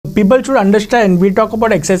people should understand, we talk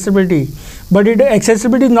about accessibility, but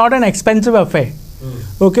accessibility is not an expensive affair.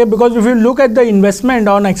 Okay, because if you look at the investment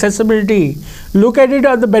on accessibility, look at it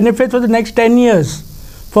as the benefits for the next 10 years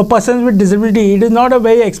for persons with disability. It is not a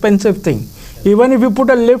very expensive thing. Even if you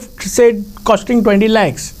put a lift, say costing 20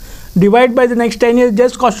 lakhs, divide by the next 10 years,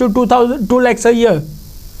 just cost you 2 lakhs a year.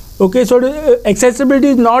 Okay, so accessibility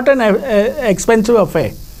is not an expensive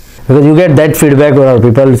affair. Because you get that feedback, or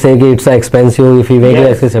people say it's expensive if you make it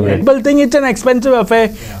accessible. People think it's an expensive affair.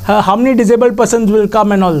 Yeah. How many disabled persons will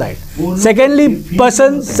come and all that.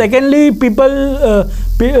 Secondly, people,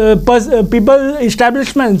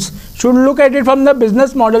 establishments should look at it from the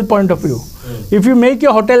business model point of view. If you make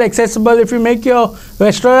your hotel accessible, if you make your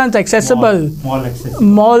restaurants accessible,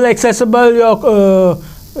 mall accessible,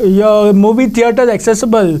 your movie theaters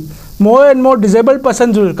accessible, more and more disabled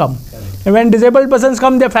persons will come. And when disabled persons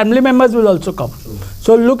come, their family members will also come.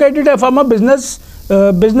 So look at it from a business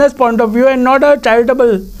point of view and not a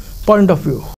charitable point of view.